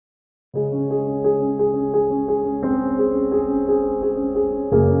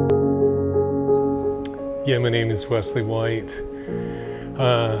Yeah, my name is Wesley White.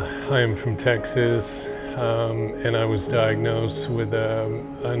 I am from Texas, and I was diagnosed with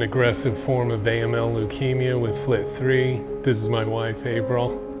an aggressive form of AML leukemia with FLT3. This is my wife,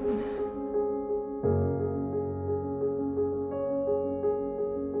 April.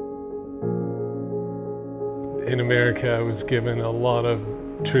 In America, I was given a lot of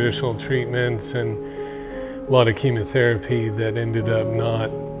traditional treatments and a lot of chemotherapy that ended up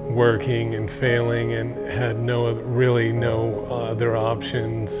not working and failing, and had really no other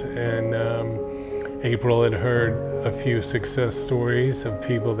options. And April had heard a few success stories of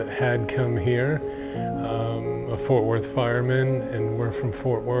people that had come here, a Fort Worth fireman, and we're from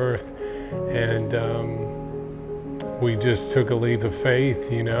Fort Worth, and we just took a leap of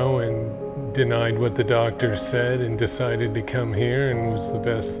faith, you know, and denied what the doctor said and decided to come here, and it was the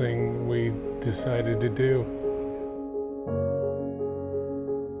best thing we decided to do.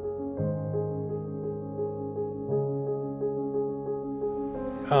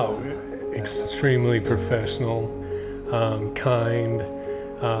 Oh, extremely professional, kind,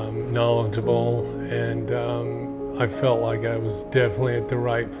 knowledgeable, and I felt like I was definitely at the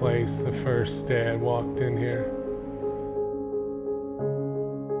right place the first day I walked in here.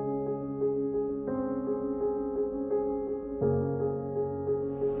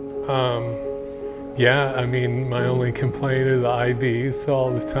 Yeah, I mean, my only complaint are the IVs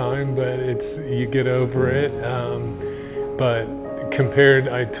all the time, but you get over it. But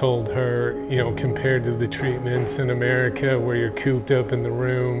I told her, you know, compared to the treatments in America where you're cooped up in the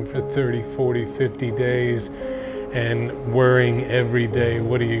room for 30, 40, 50 days and worrying every day,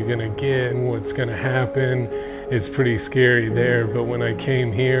 what are you gonna get and what's gonna happen, is pretty scary there. But when I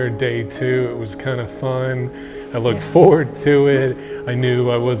came here, day 2, it was kind of fun. I looked forward to it. I knew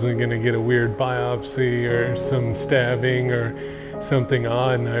I wasn't gonna get a weird biopsy or some stabbing or something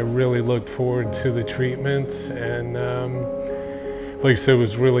odd, and I really looked forward to the treatments. And like I said, it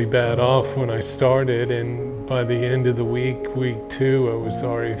was really bad off when I started, and by the end of the week 2, I was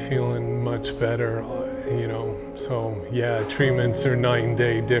already feeling much better, you know. So yeah, treatments are night and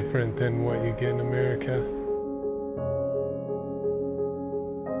day different than what you get in America.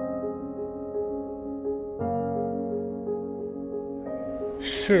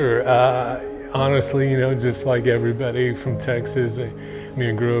 Sure. Honestly, you know, just like everybody from Texas, I mean,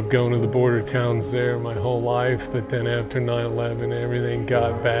 I grew up going to the border towns there my whole life, but then after 9/11, everything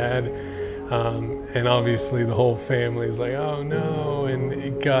got bad. And obviously the whole family's like, oh no, and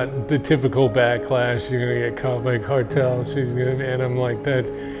it got the typical backlash, you're gonna get caught by cartel, and I'm like,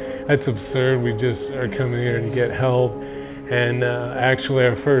 that's absurd. We just are coming here to get help. And actually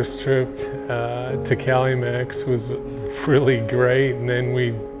our first trip to Calimex was really great, and then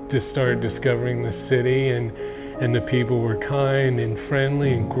we just started discovering the city, and the people were kind and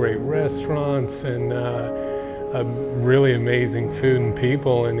friendly, and great restaurants, and really amazing food and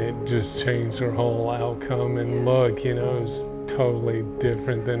people, and it just changed our whole outcome and look, you know. It was totally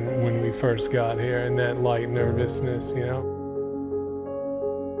different than when we first got here, and that light nervousness, you know.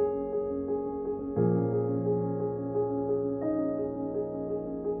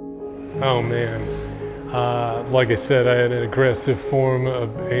 Oh man, like I said, I had an aggressive form of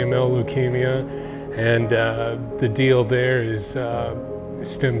AML leukemia, and the deal there is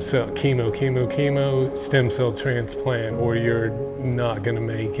stem cell chemo, stem cell transplant, or you're not going to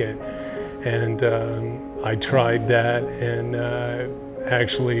make it. And I tried that, and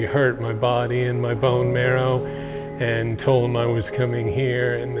actually hurt my body and my bone marrow, and told them I was coming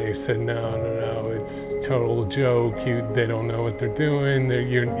here, and they said, no, it's a total joke. They don't know what they're doing.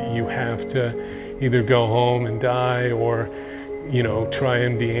 You have to either go home and die, or, you know, try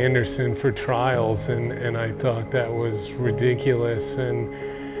MD Anderson for trials. And I thought that was ridiculous, and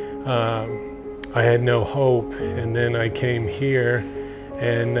I had no hope. And then I came here,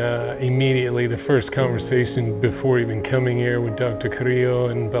 and immediately the first conversation before even coming here with Dr. Carrillo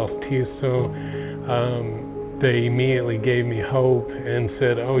and Bastizo, they immediately gave me hope and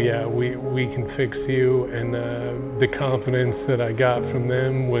said, oh yeah, we can fix you. And the confidence that I got from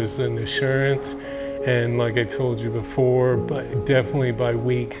them was an assurance. And like I told you before, but definitely by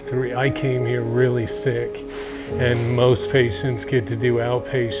week 3, I came here really sick. And most patients get to do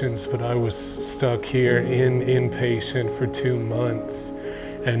outpatients, but I was stuck here in inpatient for 2 months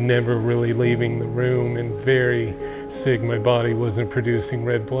and never really leaving the room, and very sick. My body wasn't producing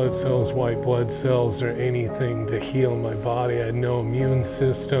red blood cells, white blood cells, or anything to heal my body. I had no immune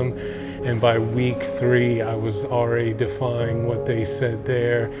system. And by week 3, I was already defying what they said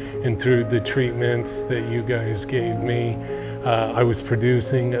there. And through the treatments that you guys gave me, I was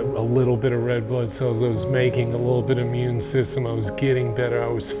producing a little bit of red blood cells. I was making a little bit of immune system. I was getting better. I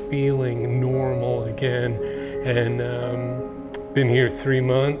was feeling normal again. And been here 3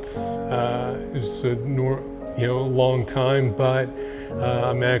 months. It was a long time, but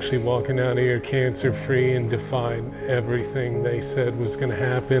I'm actually walking out of here cancer-free and defied everything they said was going to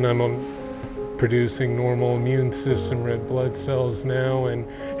happen. I'm producing normal immune system, red blood cells now, and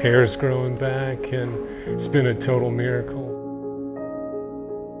hair's growing back, and it's been a total miracle.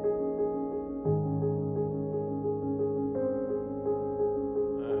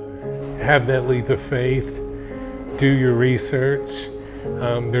 Have that leap of faith, do your research.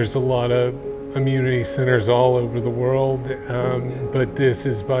 There's a lot of immunity centers all over the world, but this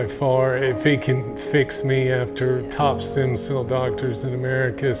is by far, if it can fix me after top stem cell doctors in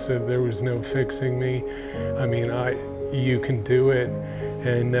America said there was no fixing me, I mean, you can do it.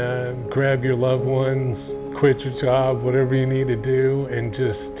 And grab your loved ones, quit your job, whatever you need to do, and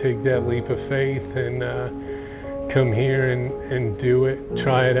just take that leap of faith and come here and do it,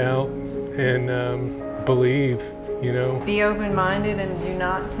 try it out, and believe, you know. Be open-minded and do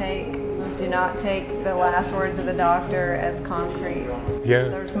not take the last words of the doctor as concrete. Yeah.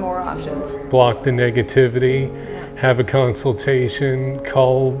 There's more options. Block the negativity, have a consultation,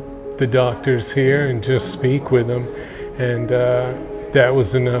 call the doctors here and just speak with them. And that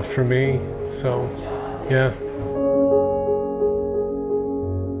was enough for me. So, yeah.